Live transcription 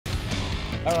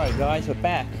Alright guys, we're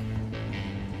back.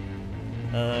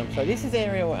 So this is the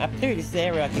area we're up to. This is the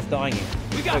area I keep dying in.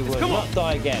 We got this, will come not on!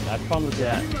 die again, I promise you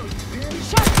that.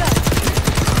 Shotgun!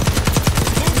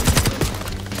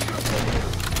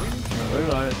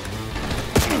 Reload.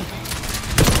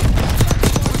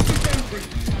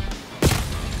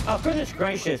 Oh goodness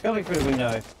gracious, going through the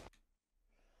window.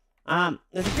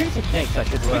 There's a few techniques I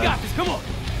should learn. We got this, come on!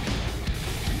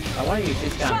 I want to use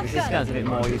this gun because this gun's a bit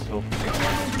more useful.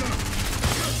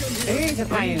 It is a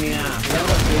pain in the ass. They'll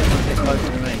watch the other ones get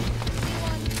closer to me.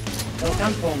 They'll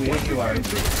come for me if you worry. I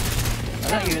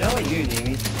don't even know what you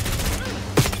need.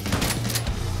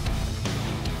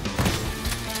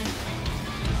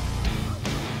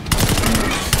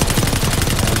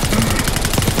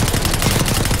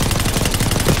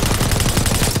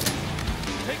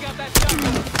 Take out that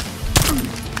shotgun!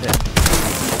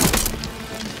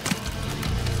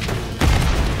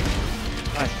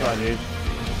 Nice try, dude.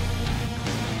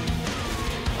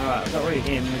 Alright, I've got rid of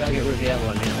him. We've got to get rid of the other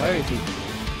one now. Where is he?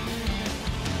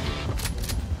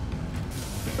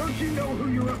 Don't you know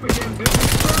who you're up against? A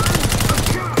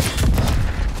shot!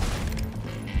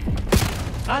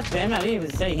 Ah, damn it, I didn't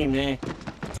even see him there.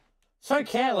 So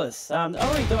careless. I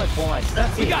already died twice.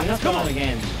 That's it. You're not going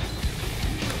again.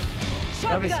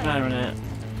 Don't be smarter than that.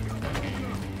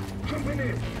 Jumping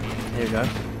in. There you go.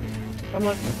 Come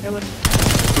on, come on.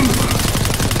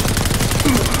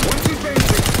 What's his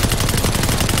basic?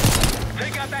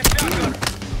 Take out that shotgun!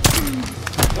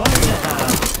 Go on,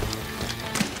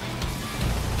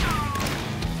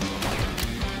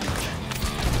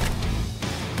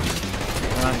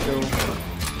 Alright, cool.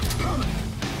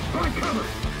 Find cover.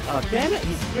 Oh, damn it,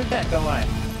 he screwed that guy.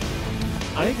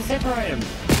 I need to separate him.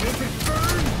 If it's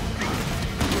burned,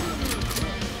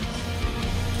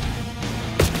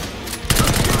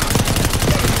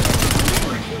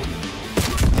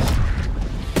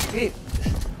 Shit.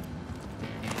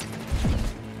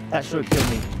 That should have killed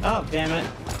me. Oh, damn it.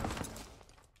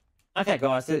 Okay,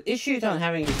 guys, the issues I'm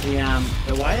having is the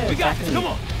way they're We got this, attacking come me.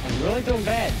 on! I'm really doing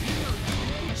bad.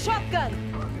 Shotgun!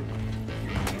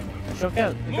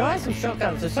 Shotgun. The guys with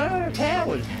shotguns are so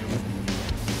overpowered.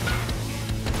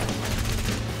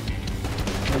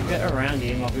 We'll get around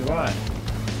him, I'll be right.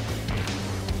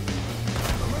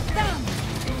 Down!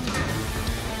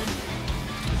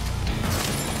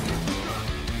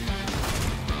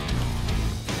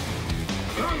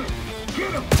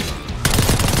 get him!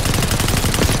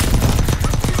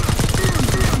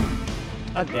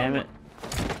 Oh, damn it.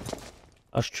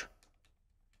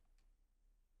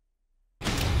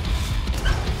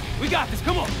 We got this,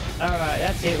 come on! Alright,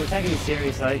 that's it. We're taking it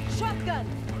seriously. Shotgun!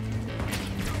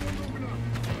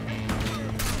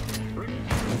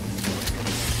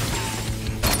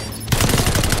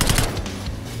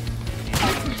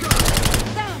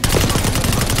 Down!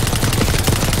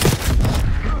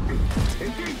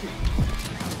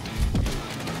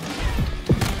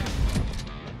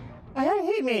 Oh, don't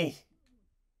hit me.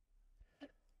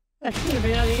 That shouldn't have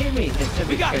been able to hit me. It's a We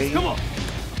bit got this, cheating. come on!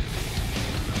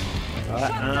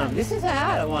 Alright, this is a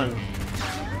harder one.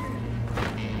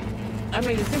 I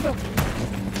mean, the simple...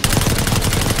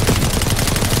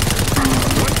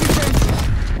 What's his basic?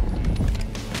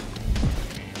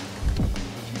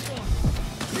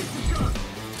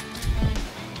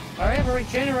 I ever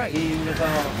regenerate you, you little...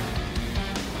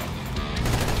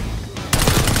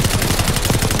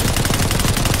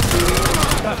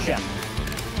 Gotcha.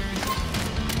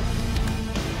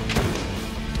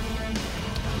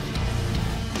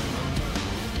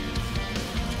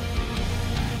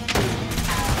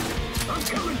 I'm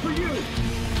coming for you!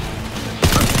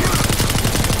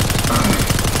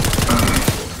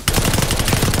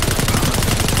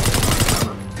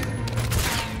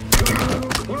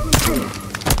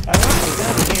 Alright, we're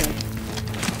done with him.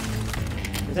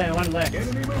 There's only one left.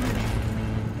 Enemy moving!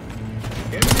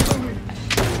 Enemy moving!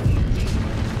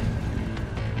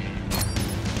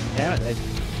 Damn it, they...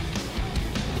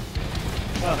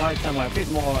 Gotta hide somewhere, a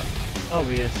bit more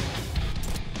obvious.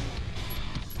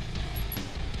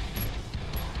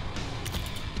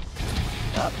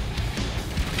 Up.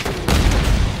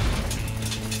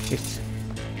 Shit.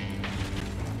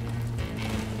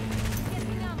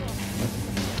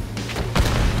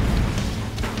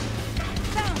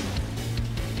 Down!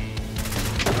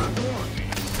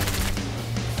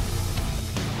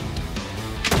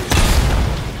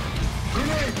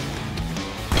 Grenade!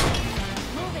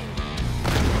 Moving!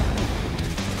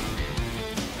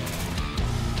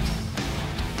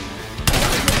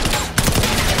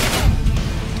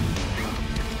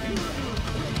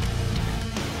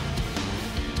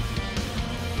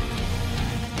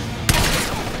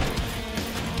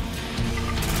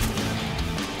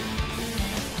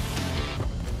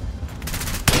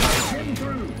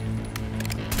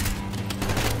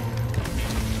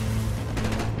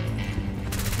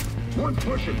 One's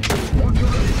pushing. Watch your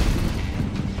ready.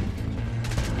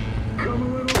 Come a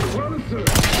little closer.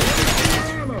 There's the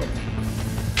ammo.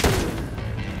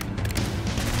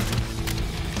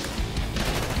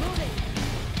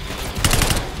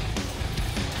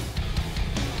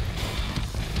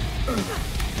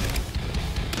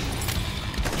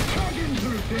 Tagging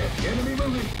through this. Enemy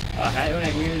moving. I hate when I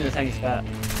move in the same spot.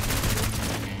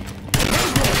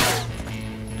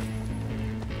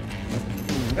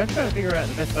 Let's try to figure out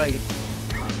the best way.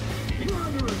 You're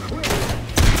under a clip.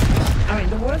 I mean,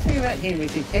 the worst thing about him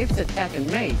is he keeps attacking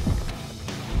me.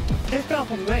 He's going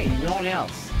for me, no one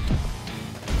else.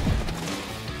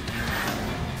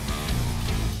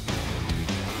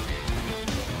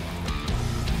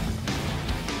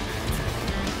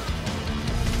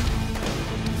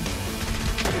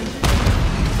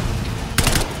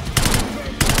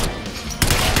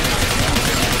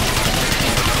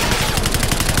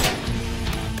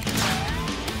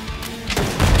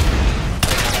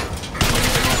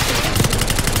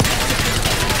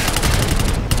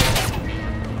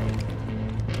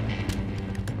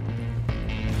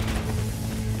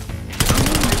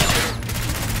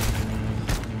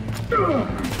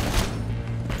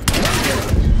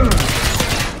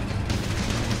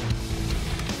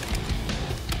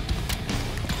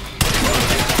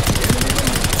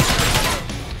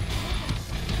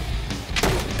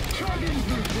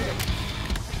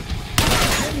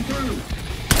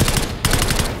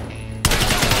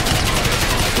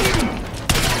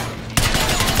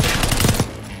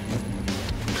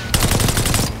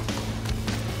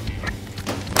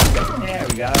 There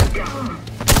we go.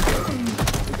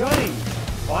 We got him!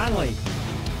 Finally!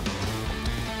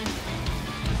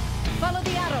 Follow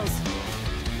the arrows.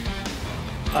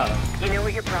 Oh. You know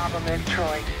what your problem is,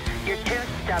 Troy? You're too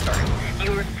stubborn.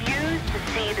 You refuse to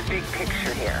see the big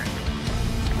picture here.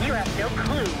 You have no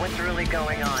clue what's really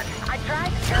going on. I tried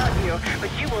to tell you,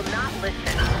 but you will not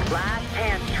listen. Last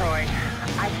chance, Troy.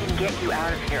 I can get you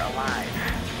out of here alive.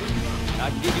 I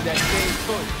can give you that same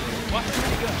choice. Watch where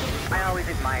you go. I always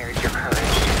admired your courage.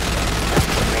 That's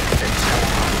what makes this so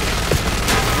hard.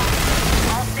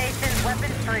 All stations,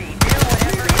 weapons free. Do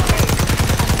whatever it takes.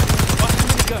 Watch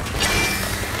where you go.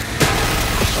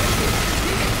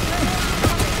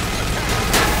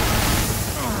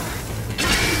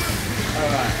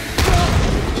 Alright.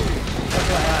 That's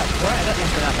what I had. Right, that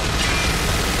means nothing.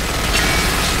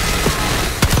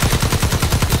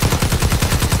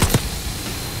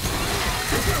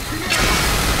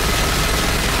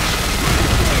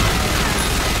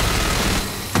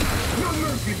 No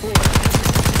mercy, boys.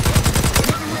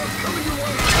 Another round coming your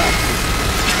way.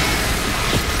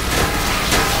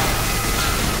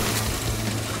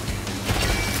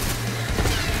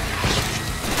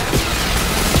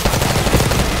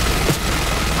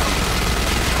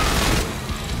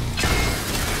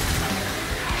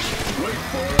 Wait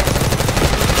for it.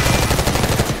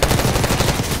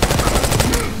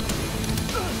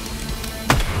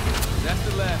 That's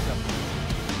the last of them.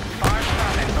 Far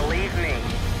from it, believe me.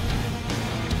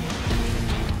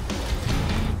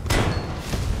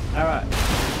 Alright.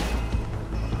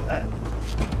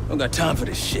 Don't got time for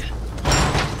this shit.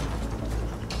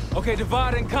 Okay,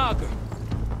 divide and conquer.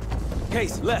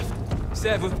 Case, left.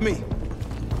 Sav with me.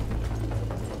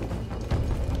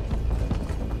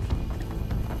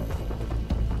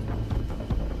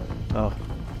 Oh.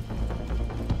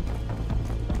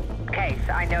 Case,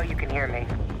 I know you can hear me.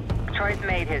 Troy's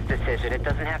made his decision. It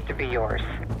doesn't have to be yours.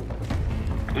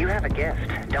 You have a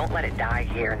gift. Don't let it die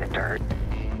here in the dirt.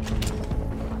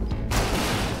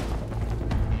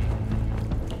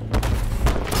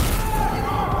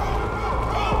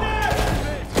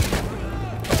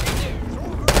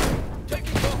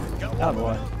 Oh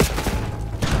boy.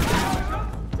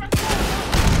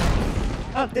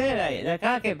 Oh, there they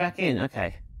can't get back in.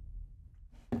 Okay.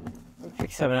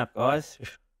 Pick something up, guys.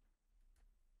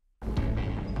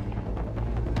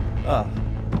 Oh.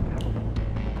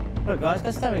 Look, guys,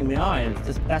 got something in my eye and it's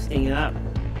just busting it up.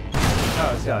 Oh,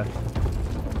 let's go.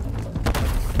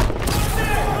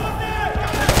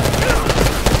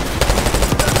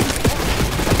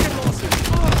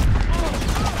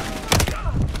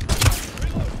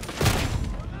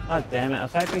 Oh, damn it. I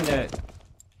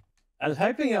was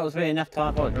hoping there was really enough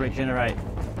time for it to regenerate.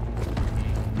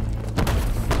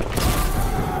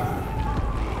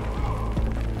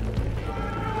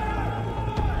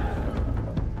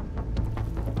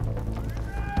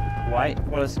 Wait,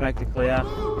 what a smoke to clear.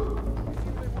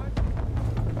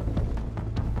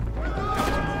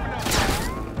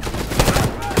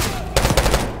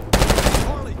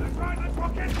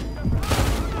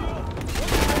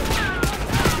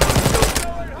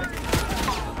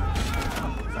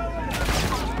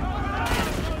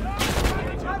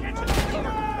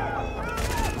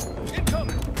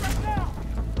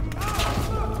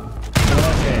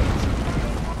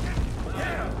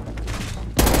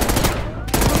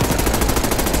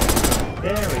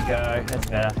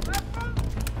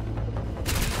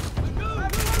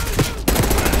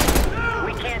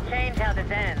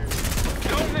 ends.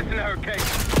 Don't listen to her,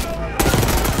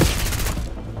 Case.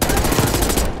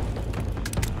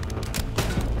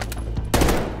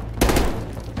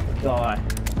 Die.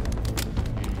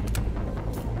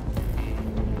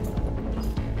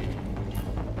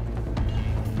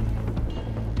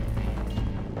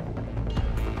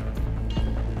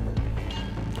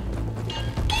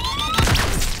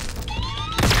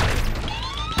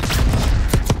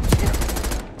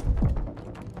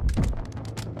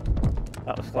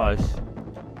 That was close.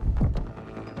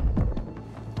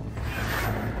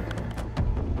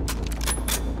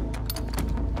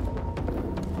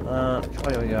 Which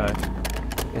way do we go?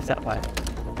 Guess that way.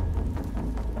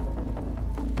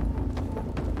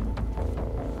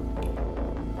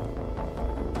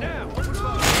 Now, open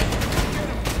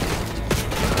fire.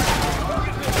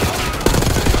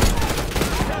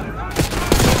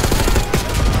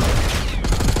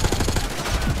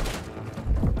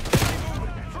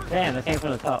 Damn, they came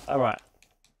from the top. Alright.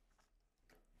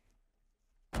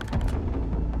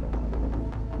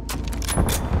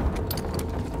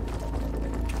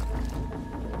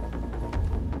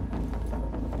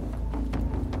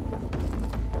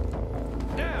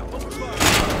 Now, open fire.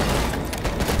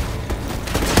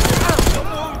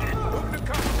 Open the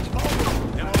car.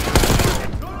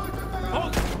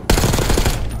 Hold it.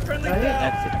 Friendly Oh, yeah, down.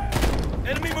 that's it.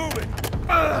 Enemy moving.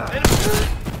 Enemy.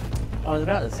 I was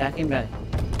about to sack him, but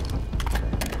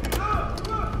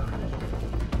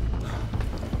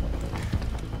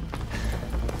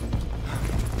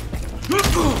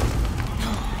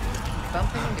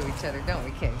Bumping into each other, don't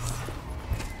we, Case?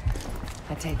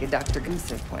 I take it Dr.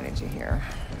 Gusev pointed you here.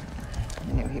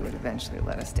 I knew he would eventually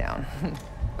let us down.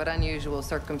 But unusual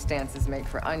circumstances make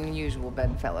for unusual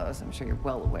bedfellows. I'm sure you're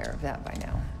well aware of that by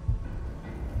now.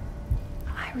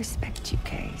 I respect you,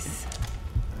 Case.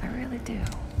 I really do.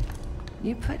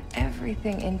 You put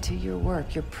everything into your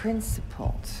work. You're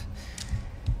principled.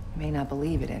 You may not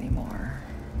believe it anymore,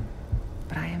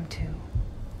 but I am too.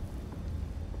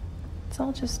 It's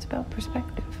all just about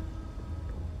perspective.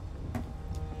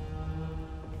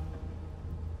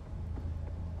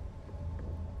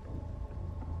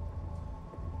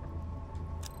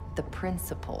 The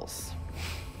principles.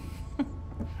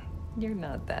 You're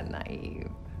not that naive.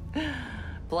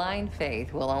 Blind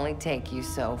faith will only take you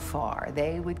so far.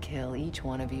 They would kill each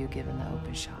one of you given the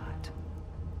open shot.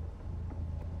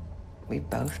 We've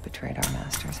both betrayed our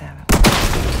masters, haven't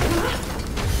we?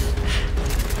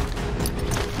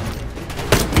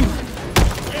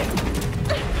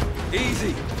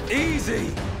 Easy,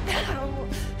 easy.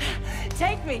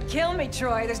 Take me, kill me,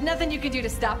 Troy. There's nothing you can do to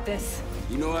stop this.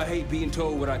 You know I hate being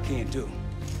told what I can't do.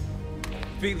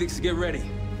 Felix, get ready.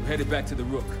 We're headed back to the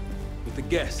Rook with the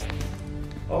guest.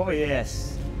 oh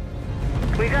yes.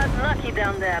 We got lucky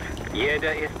down there.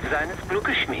 Jeder ist seines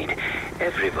Glückes Schmied.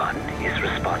 Everyone is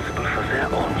responsible for their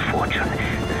own fortune.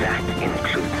 That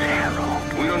includes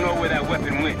Harrow. We don't know where that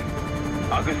weapon went.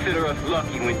 I'll consider us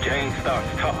lucky when Jane starts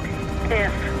talking.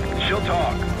 If She'll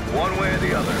talk, one way or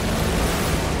the other.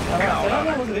 Alright, so that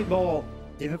one was a bit more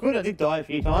difficult. I did die a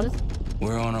few times.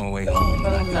 We're on our way home.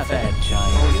 But not bad.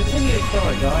 Giant. Continue the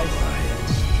story, guys.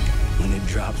 When it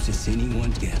drops, it's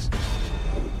anyone's guess.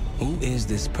 Who is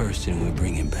this person we're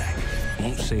bringing back?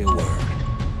 Won't say a word.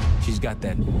 She's got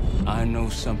that I know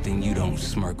something you don't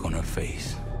smirk on her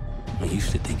face. I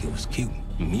used to think it was cute,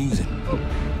 amusing.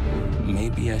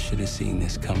 Maybe I should have seen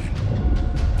this coming.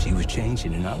 She was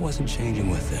changing and I wasn't changing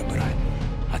with her, but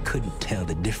I couldn't tell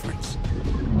the difference.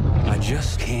 I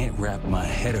just can't wrap my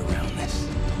head around this.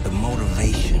 The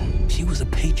motivation. She was a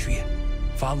patriot.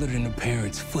 Followed in her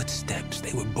parents' footsteps.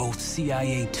 They were both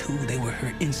CIA too. They were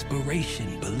her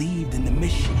inspiration. Believed in the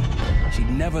mission. She'd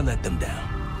never let them down.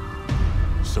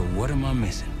 So what am I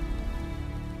missing?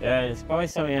 Yeah, there's probably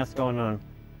something else going on.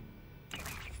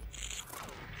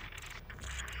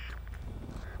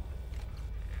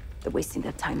 They're wasting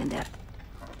their time in there.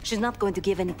 She's not going to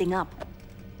give anything up.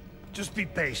 Just be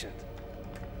patient.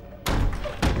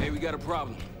 Hey, we got a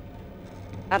problem.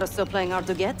 Arrow still playing hard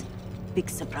to get? Big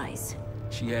surprise.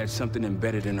 She had something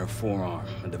embedded in her forearm,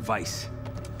 a device.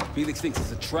 Felix thinks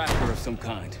it's a tracker of some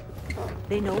kind.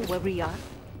 They know where we are.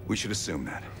 We should assume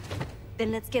that.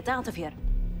 Then let's get out of here.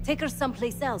 Take her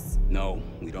someplace else. No,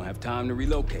 we don't have time to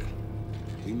relocate.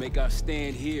 We make our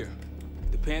stand here.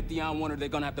 The Pantheon want her, they're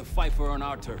gonna have to fight for her on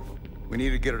our turf. We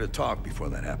need to get her to talk before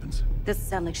that happens. Doesn't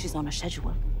sound like she's on a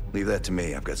schedule. Leave that to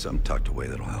me. I've got something tucked away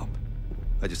that'll help.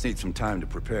 I just need some time to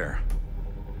prepare.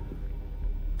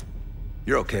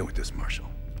 You're okay with this, Marshal?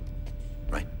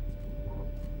 Right?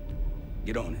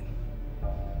 Get on it.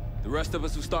 The rest of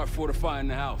us will start fortifying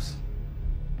the house.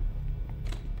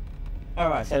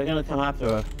 Alright, so they're gonna come after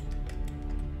her.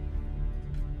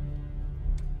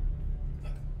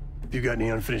 If you got any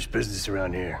unfinished business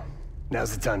around here,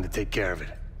 now's the time to take care of it.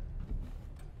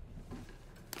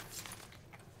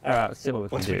 Alright, let's see what we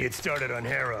can Once do. we get started on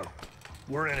Harrow,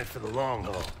 we're in it for the long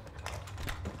haul.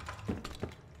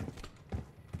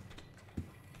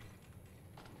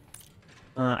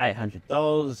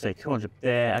 $800, so 200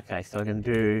 there. Okay, so I can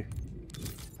do.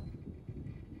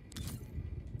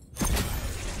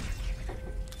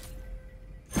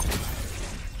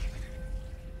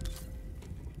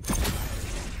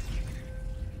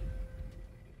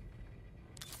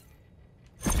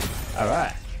 All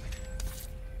right.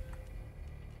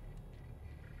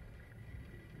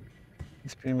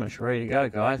 It's pretty much ready to go,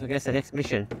 guys. I guess the next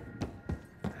mission.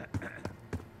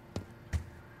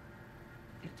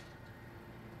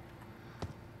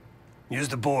 Use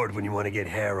the board when you want to get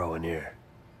Harrow in here.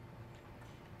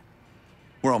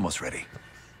 We're almost ready.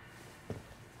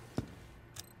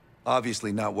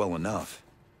 Obviously not well enough.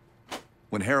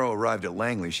 When Harrow arrived at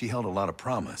Langley, she held a lot of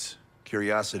promise.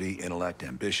 Curiosity, intellect,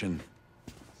 ambition.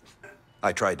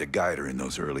 I tried to guide her in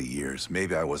those early years.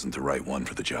 Maybe I wasn't the right one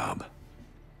for the job.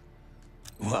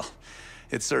 Well,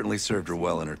 it certainly served her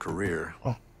well in her career.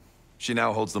 She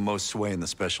now holds the most sway in the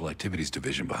Special Activities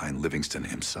Division behind Livingston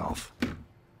himself.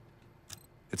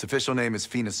 Its official name is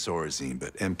Phoenosaurazine,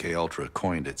 but MK Ultra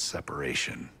coined it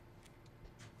Separation.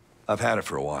 I've had it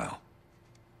for a while.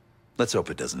 Let's hope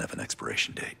it doesn't have an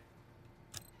expiration date.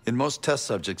 In most test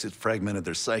subjects, it fragmented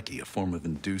their psyche, a form of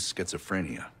induced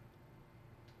schizophrenia.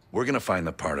 We're gonna find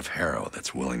the part of Harrow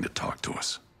that's willing to talk to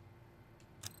us.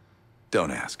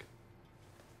 Don't ask.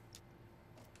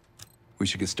 We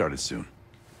should get started soon.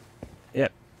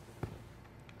 Yep.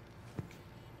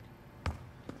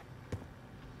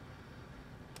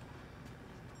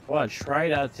 Well,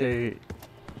 straight out to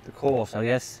the course, I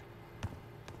guess.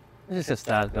 Let's just get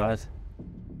started, guys.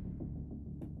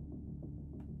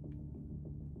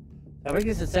 I think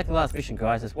this is the second last mission,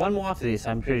 guys. There's one more after this,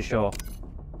 I'm pretty sure.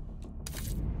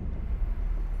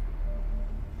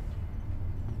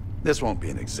 This won't be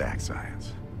an exact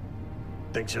science.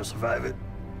 Think she'll survive it?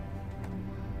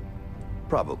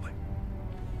 Probably.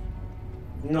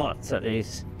 Not at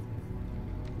least.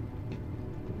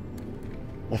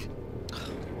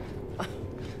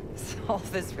 Is all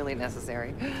this really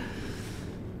necessary?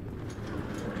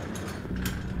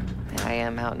 I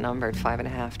am outnumbered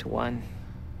 5.5 to 1.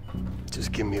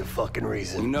 Just give me a fucking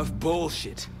reason. Enough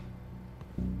bullshit.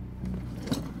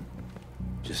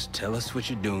 Just tell us what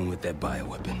you're doing with that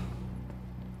bioweapon.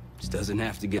 This doesn't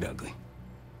have to get ugly.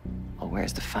 Well,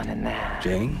 where's the fun in that?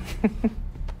 Jane,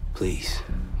 please,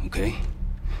 okay?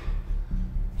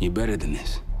 You're better than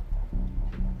this.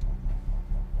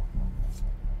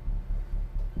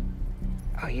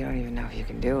 Oh, you don't even know if you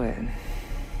can do it.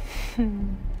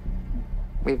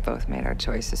 We've both made our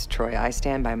choices, Troy. I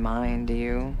stand by mine, do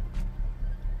you?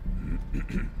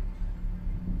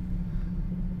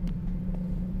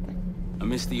 I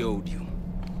miss the old you.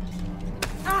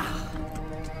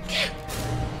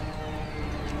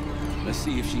 Let's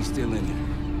see if she's still in there.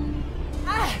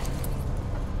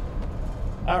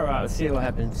 Alright, let's see what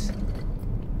happens.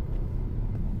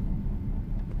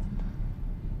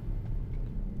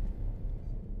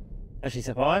 Does she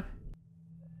survive?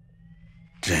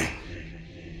 Jane.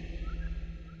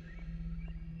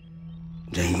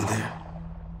 Jane, you there?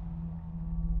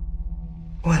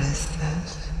 What is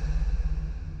this?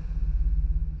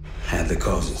 Had the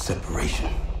cause of separation.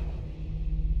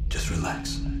 Just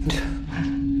relax.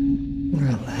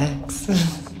 Relax.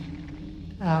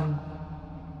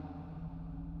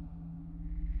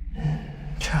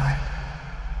 Try.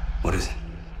 What is it?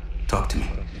 Talk to me.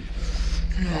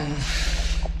 No.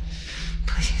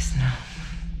 Please, no.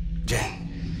 Jane.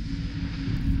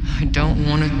 I don't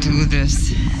want to do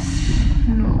this.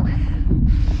 No.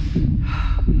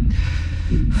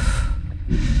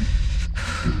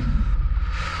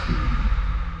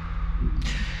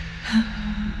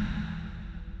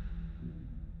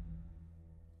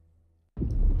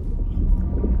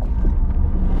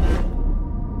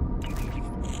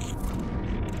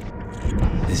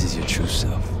 This is your true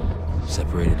self,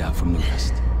 separated out from the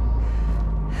rest.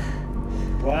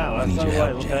 Wow, I that's need no your way to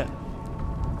help, look Jane. at it.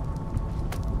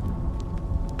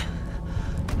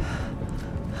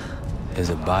 There's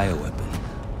a bioweapon,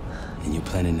 and you're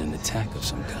planning an attack of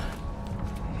some kind.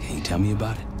 Can you tell me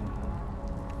about it?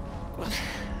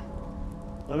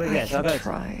 Let me I guess, can I bet.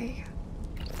 try.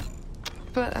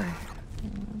 But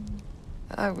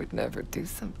I would never do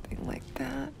something like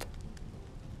that.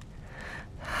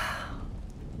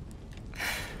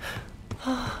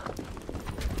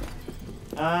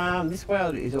 This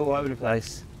world is all over the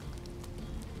place.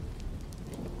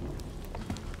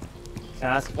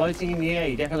 cars floating in the air.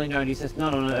 You definitely notice it's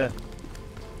not on Earth.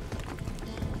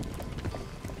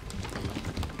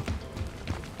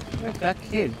 Where's that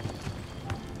kid?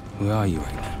 Where are you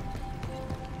right now?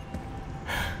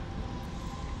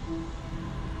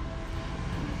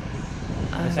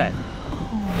 What's that?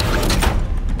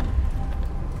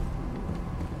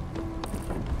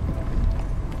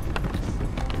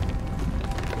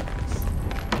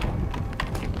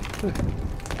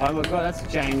 Oh my god, that's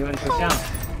Jane. You went for a jump.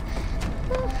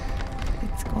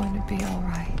 It's going to be all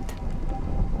right.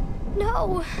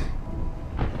 No.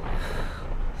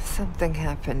 Something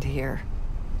happened here.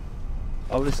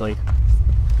 Obviously.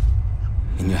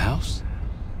 In your house?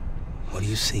 What do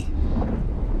you see?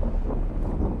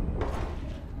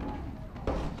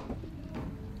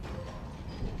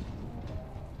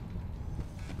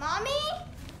 Mommy?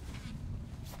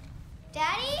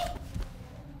 Daddy?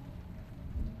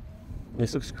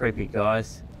 This looks creepy,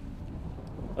 guys.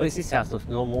 At least this house looks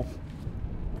normal.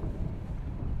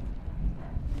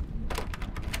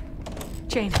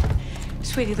 Jane,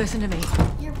 sweetie, listen to me.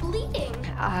 You're bleeding.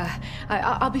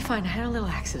 I'll be fine. I had a little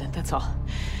accident, that's all.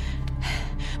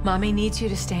 Mommy needs you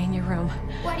to stay in your room.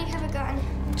 Why do you have a gun?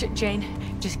 Jane,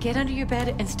 just get under your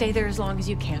bed and stay there as long as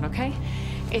you can, okay?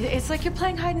 It's like you're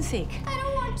playing hide and seek. I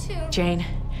don't want to.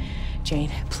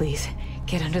 Jane, please,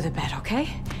 get under the bed, okay?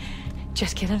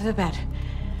 Just get under the bed.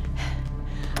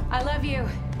 I love you.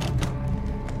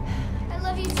 I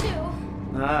love you too.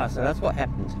 Ah, so that's what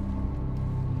happened.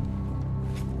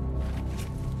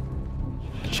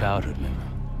 Childhood memory.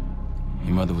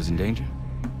 Your mother was in danger?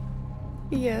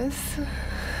 Yes.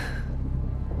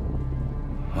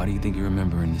 Why do you think you're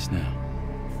remembering this now?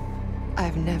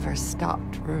 I've never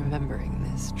stopped remembering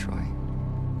this, Troy.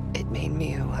 It made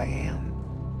me who I am.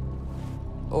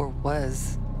 Or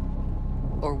was.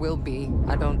 Or will be.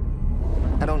 I don't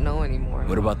know anymore.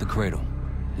 What about the cradle?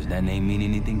 Does that name mean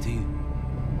anything to you?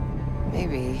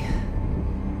 Maybe.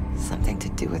 Something to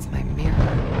do with my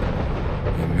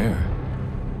mirror. Your mirror?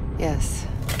 Yes.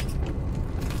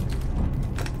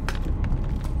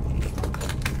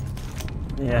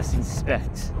 Yes,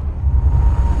 inspect.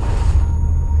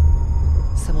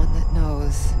 Someone that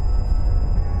knows.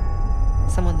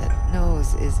 Someone that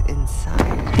knows is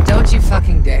inside. Don't you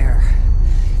fucking dare.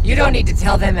 You don't need to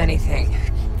tell them anything.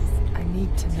 I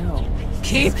need to know.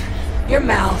 Keep your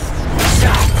mouth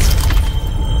shut.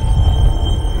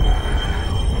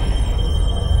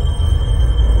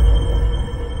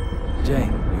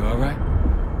 Jane, you all right?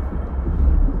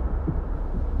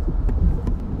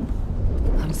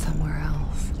 I'm somewhere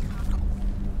else.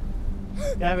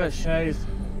 Yeah, but it shows.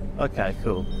 Okay,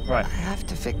 cool. Right. I have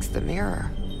to fix the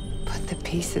mirror. Put the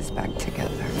pieces back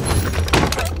together.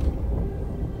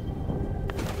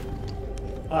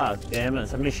 Ah, damn it,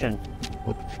 it's a mission.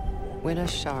 Win a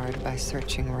shard by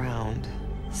searching around.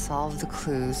 Solve the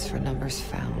clues for numbers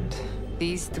found.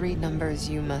 These 3 numbers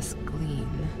you must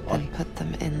glean and put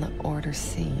them in the order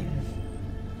seen.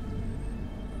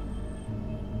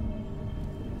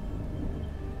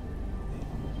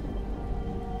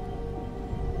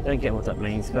 Don't get what that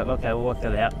means, but okay, we'll work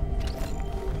that out.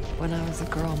 When I was a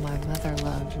girl, my mother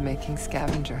loved making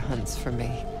scavenger hunts for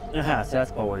me. Aha, so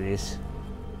that's what it is.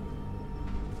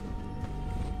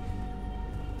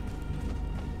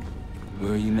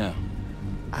 Where are you now?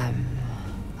 I'm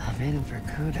in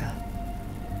Vorkuta.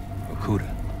 Vorkuta?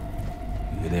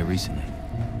 You were there recently.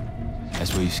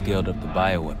 That's where you scaled up the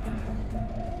bioweapon.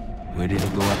 Where did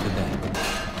it go after that?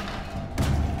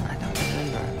 I don't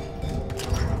remember.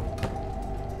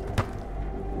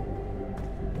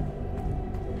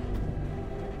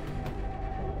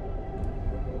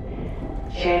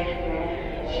 Jane,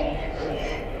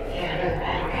 please, get under the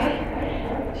bed, okay?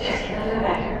 Just get under the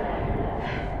bed.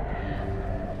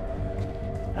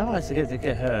 How am I supposed to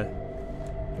get her?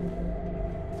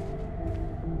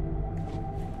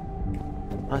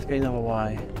 Must be another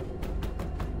way.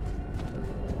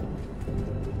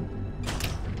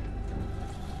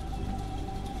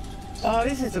 Oh,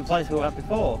 this is the place we were at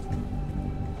before.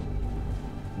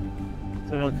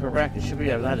 So if I'm correct, it should be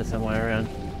a ladder somewhere around.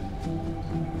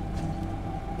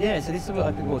 Yeah, so this is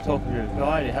what people were talking to the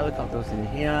guy. The helicopter was in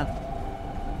here.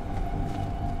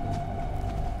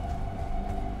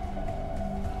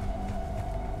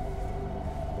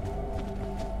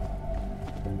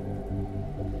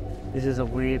 This is a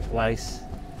weird place.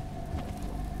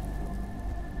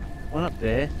 One up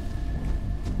there.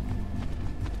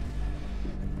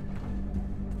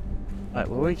 Wait,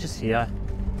 were we just here?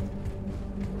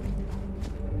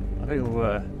 I think we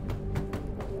were.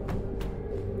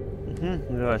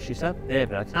 She's up there,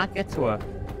 but I can't get to her.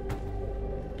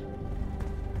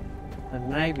 And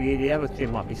maybe the other two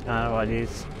might be smarter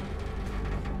ideas.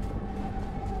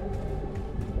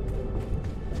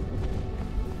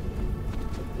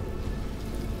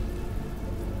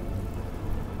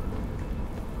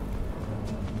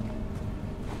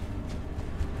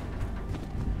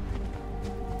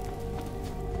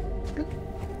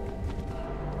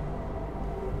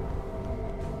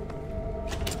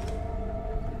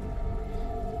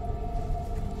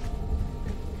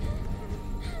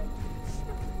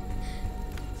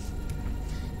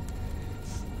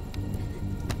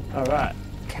 Alright.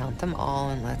 Count them all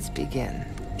and let's begin.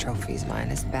 Trophies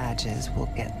minus badges will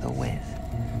get the win.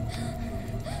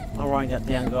 I'll write that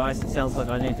down, guys. It sounds like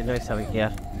I need to do something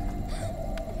here.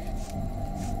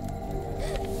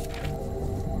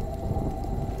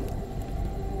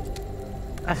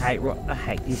 I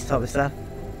hate this type of stuff.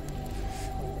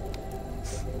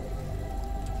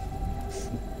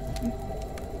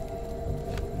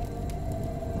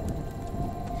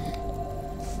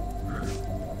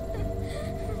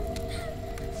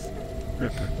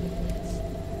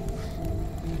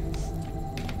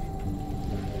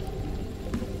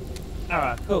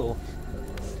 Alright, cool.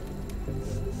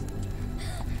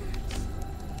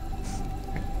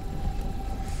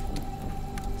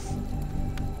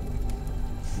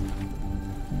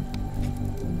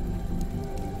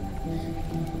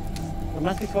 I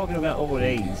must be talking about all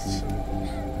these.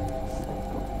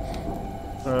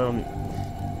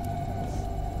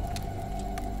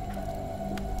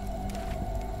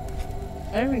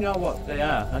 I don't even know what they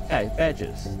are. Okay,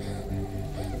 badges.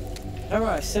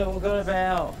 Alright, so we've got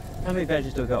about... How many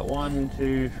badges do we got? 1,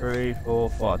 2, 3, 4,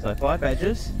 5. So 5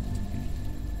 badges.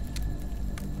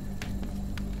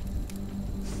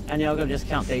 And now I've got to just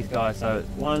count these guys. So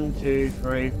 1, 2,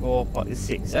 3, 4, 5,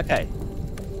 6. Okay.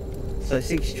 So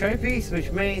 6 trophies,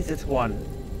 which means it's 1.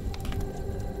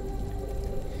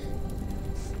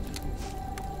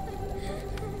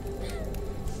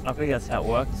 I think that's how it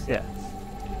works, yeah.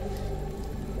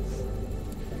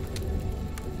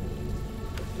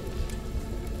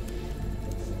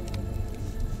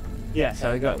 Yeah,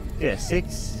 so we got,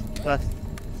 6 plus...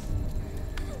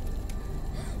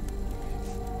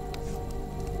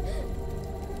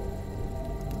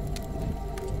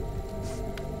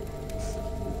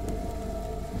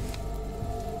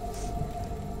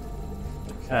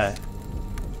 Okay.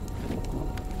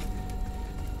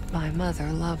 My mother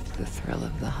loved the thrill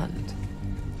of the hunt.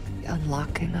 The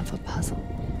unlocking of a puzzle.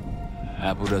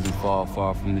 Apple doesn't fall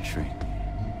far from the tree.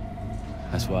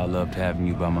 That's why I loved having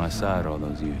you by my side all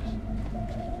those years.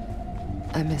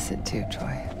 I miss it too,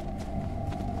 Troy.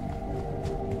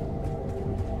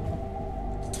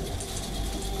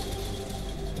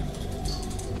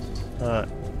 Alright.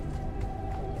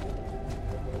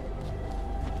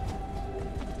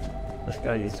 Let's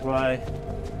go this way.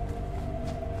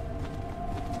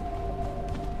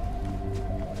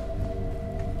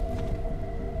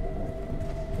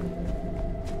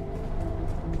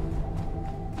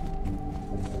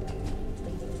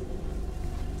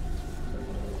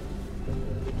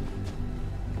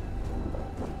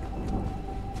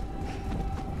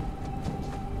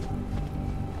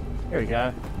 Here we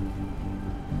go.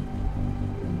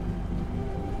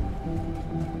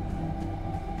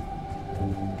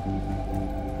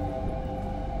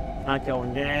 Not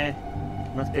going there.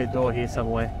 Must be a door here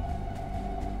somewhere.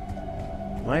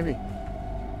 Maybe.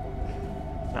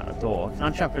 Not a door.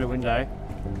 Can't jump through the window.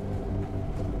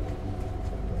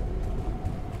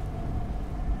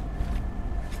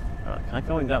 Can't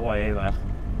go in that way either.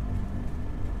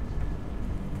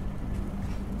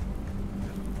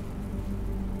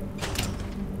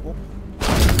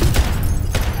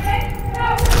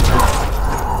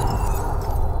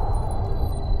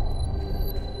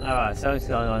 Alright, so what's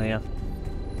going on here?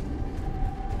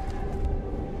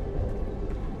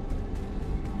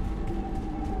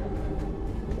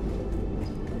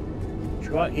 It's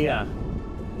right here.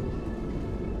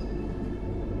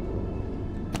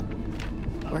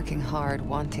 Working hard,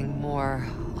 wanting more,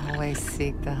 always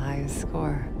seek the highest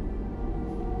score.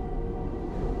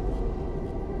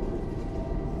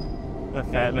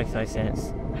 Okay, that makes no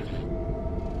sense.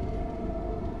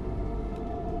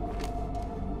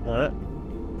 Alright.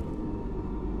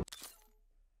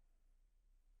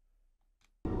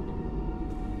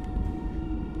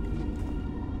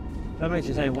 That makes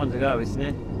you say 1 to go, isn't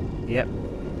it? Yep.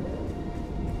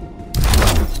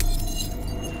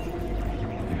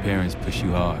 Your parents push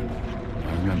you hard.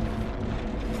 I remember.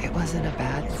 It wasn't a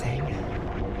bad thing.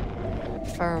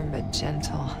 Firm but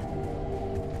gentle.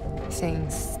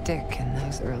 Things stick in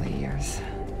those early years.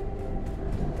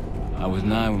 I was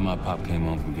 9 when my pop came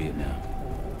home from Vietnam.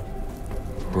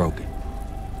 Broken.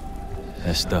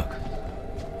 That stuck.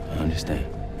 I understand.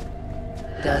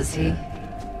 Does he?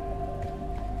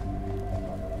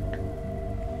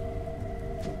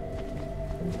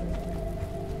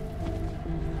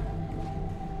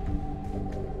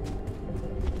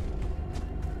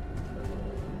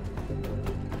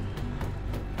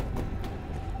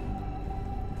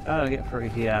 Gotta get through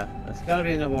here. There's gotta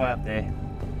be another way up there.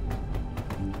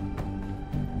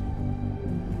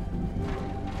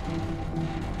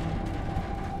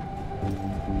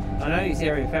 I know this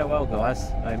area fairly well,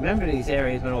 guys. I remember these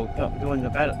areas when I was doing the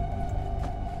battle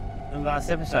in the last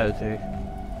episode or two.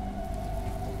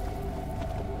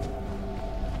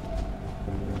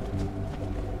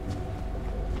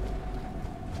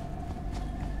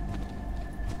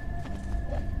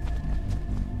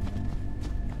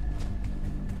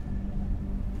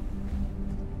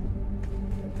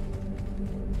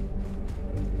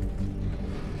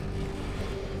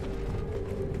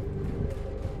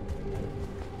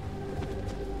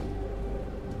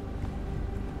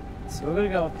 So we're gonna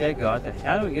go up there, guys.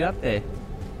 How do we get up there?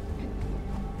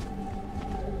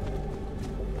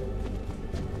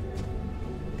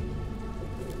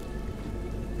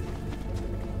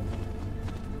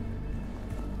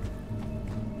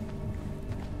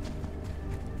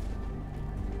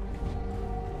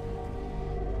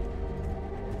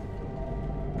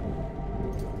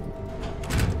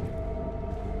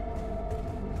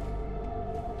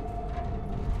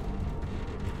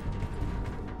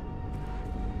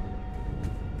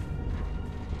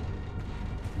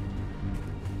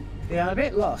 Yeah, I'm a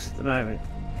bit lost at the moment.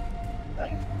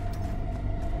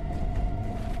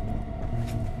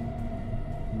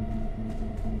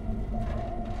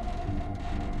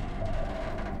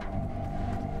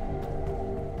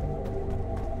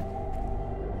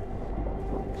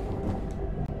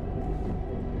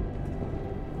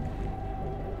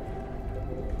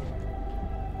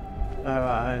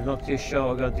 Alright, I'm not too sure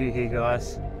what we're going to do here,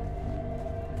 guys.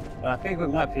 But I think we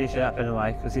might finish it up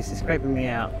anyway, because this is creeping me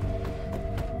out.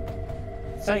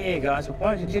 So yeah, guys, we'll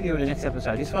probably continue in the next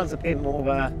episode. This one's a bit more of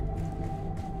a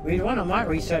weird one. I might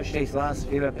research these last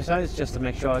few episodes just to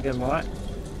make sure I get them right.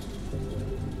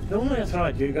 Normally that's what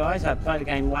I do, guys. I play the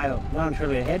game well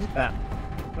truly ahead, but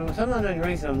for some unknown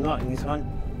reason I'm not in this one.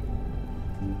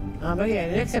 But yeah,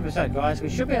 in the next episode, guys, we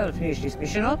should be able to finish this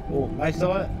mission up, or most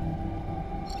of it.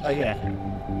 Oh yeah.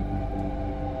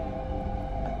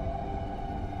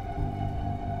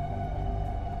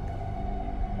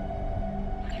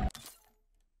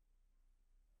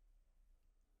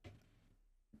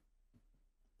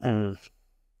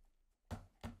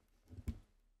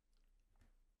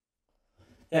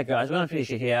 Yeah, guys, we're gonna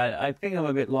finish it here. I think I'm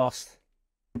a bit lost.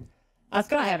 It's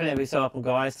gonna happen every so often,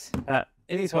 guys.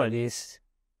 It is what it is.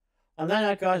 On that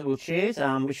note, guys, we'll cheers.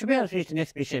 We should be able to finish the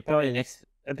next mission probably the next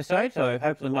episode, so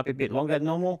hopefully it might be a bit longer than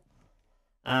normal.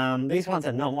 These ones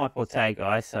are not my forte,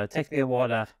 guys, so it takes me a while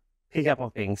to pick up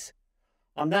on things.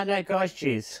 On that note, guys,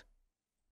 cheers.